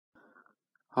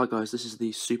Hi guys, this is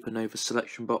the Supernova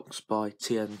Selection Box by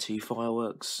TNT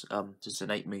Fireworks. This is an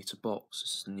 8-meter box.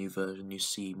 This is the new version, new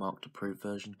CE marked approved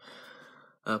version.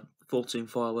 14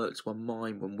 fireworks, 1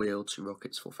 mine, 1 wheel, 2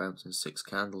 rockets, 4 fountains, 6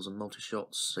 candles and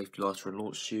multi-shots, safety lighter and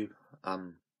launch tube.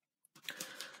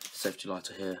 Safety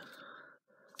lighter here.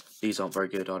 These aren't very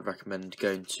good. I'd recommend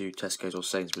going to Tesco's or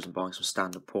Sainsbury's and buying some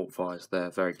standard port fires. They're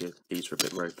very good. These are a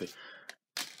bit ropey.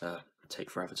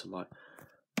 Take forever to light.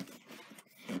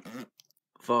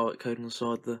 Firework code on the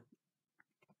side there.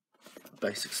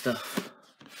 Basic stuff.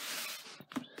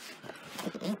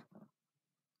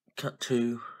 Cut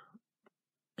 2,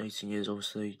 18 years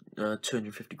obviously,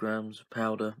 250 grams of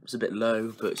powder. It's a bit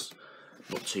low, but it's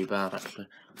not too bad actually.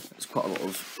 There's quite a lot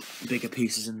of bigger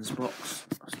pieces in this box.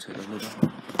 Let's take the lid off.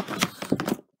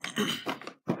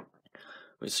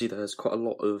 We see there's quite a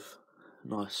lot of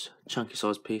nice chunky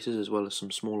sized pieces as well as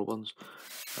some smaller ones.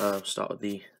 Start with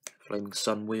the Flaming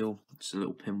Sun wheel. It's a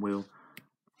little pin wheel.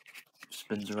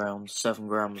 Spins around 7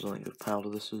 grams I think of powder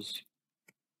this is.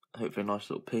 Hopefully a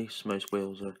nice little piece. Most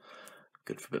wheels are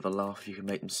good for a bit of a laugh if you can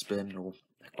make them spin, or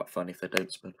they're quite funny if they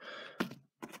don't spin.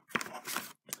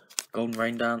 Golden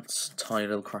Rain Dance, tiny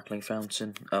little crackling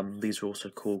fountain. These are also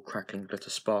called Crackling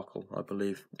Glitter Sparkle, I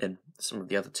believe, in some of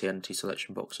the other TNT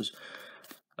selection boxes.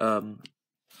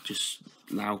 Just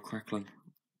loud crackling.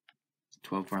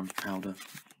 12 grams powder.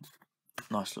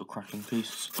 Nice little crackling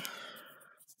piece.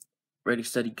 Ready,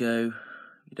 steady, go.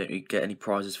 You don't get any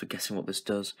prizes for guessing what this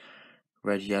does.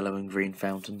 Red, yellow and green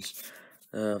fountains.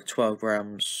 12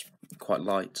 grams, quite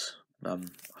light. I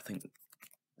think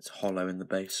it's hollow in the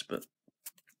base, but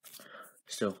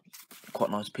still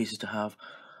quite nice pieces to have.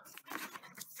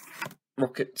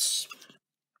 Rockets.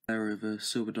 Pair of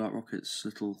silver dart rockets,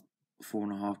 little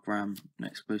 4.5 gram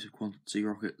explosive quantity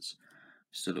rockets.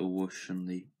 Just a little whoosh and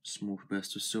the small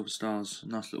burst of silver stars.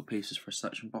 Nice little pieces for a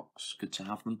selection box, good to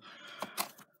have them.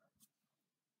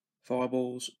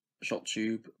 Fireballs, shot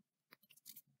tube,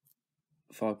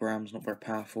 5 grams, not very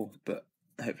powerful, but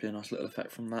hopefully a nice little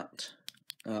effect from that.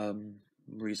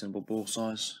 Reasonable ball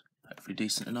size, hopefully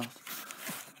decent enough.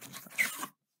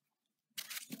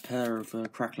 A pair of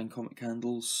crackling comet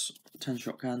candles,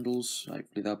 10-shot candles,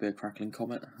 hopefully there'll be a crackling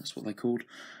comet, that's what they're called.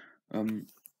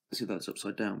 See that's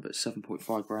upside down, but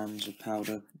 7.5 grams of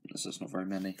powder, so that's not very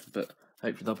many, but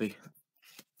hopefully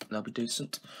they'll be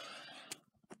decent.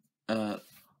 Move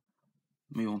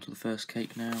on to the first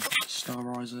cake now.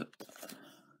 Starize it.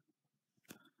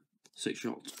 6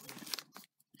 shots.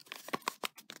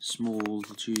 Small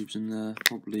tubes in there,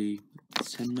 probably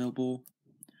 10mm ball.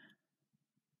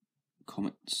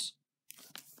 Comets.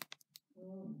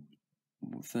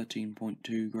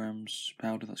 13.2 grams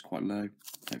powder, that's quite low.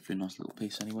 Hopefully a nice little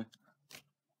piece anyway.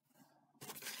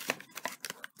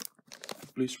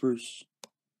 Blue spruce.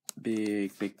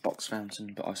 Big box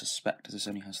fountain, but I suspect as this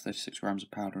only has 36 grams of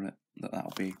powder in it,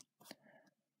 that'll be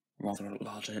rather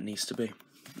larger than it needs to be.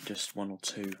 Just 1 or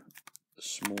 2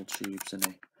 small tubes in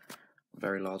a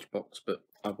very large box, but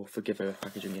I will forgive over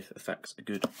packaging if effects are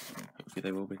good. Hopefully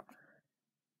they will be.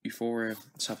 Euphoria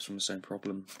suffers from the same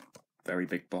problem. Very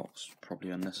big box, probably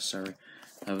unnecessary.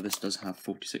 However, this does have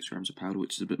 46 grams of powder,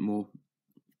 which is a bit more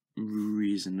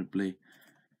reasonably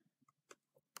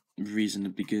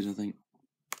good, I think.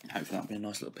 Hopefully that'll be a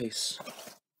nice little piece.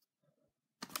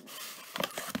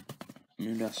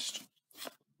 Moondust,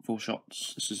 4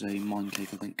 shots. This is a mine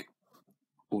cake, I think.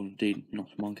 Or indeed, not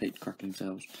mine cake, crackling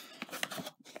tails.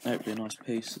 Hopefully a nice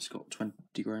piece. It's got 20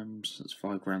 grams. That's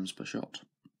 5 grams per shot.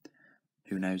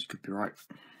 Who knows, could be right.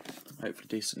 Hopefully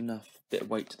decent enough. Bit of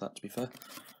weight to that, to be fair.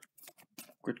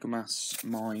 Critical mass,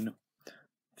 mine,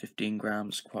 15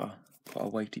 grams. Quite a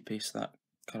weighty piece, that.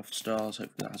 Colourful stars,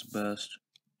 hopefully that has a burst.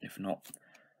 If not,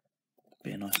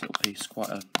 be a nice little piece. Quite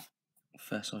a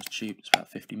fair sized tube. It's about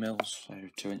 50mm, so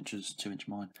 2 inches, 2-inch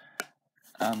mine.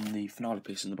 And the finale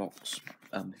piece in the box.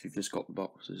 If you've just got the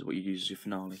box, this is what you use as your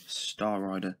finale. Star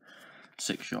Rider,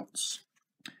 6 shots.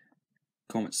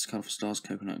 Comets, colourful stars,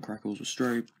 coconut and crackles with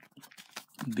strobe.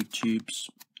 Big tubes,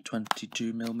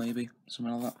 22mm maybe,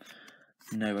 something like that.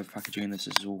 No over packaging in this.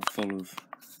 This is all full of.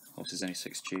 Obviously, there's only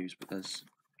 6 tubes, but that's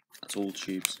all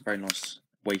tubes. Very nice,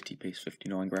 weighty piece.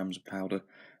 59 grams of powder.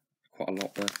 Quite a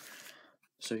lot there.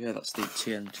 So yeah, that's the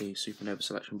TNT Supernova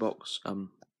Selection Box.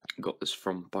 Got this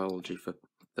from Biology for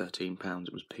 £13.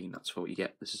 It was peanuts for what you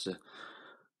get. This is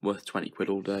worth 20 quid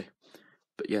all day.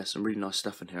 But yeah, some really nice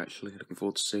stuff in here actually. Looking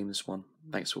forward to seeing this one.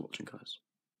 Thanks for watching, guys.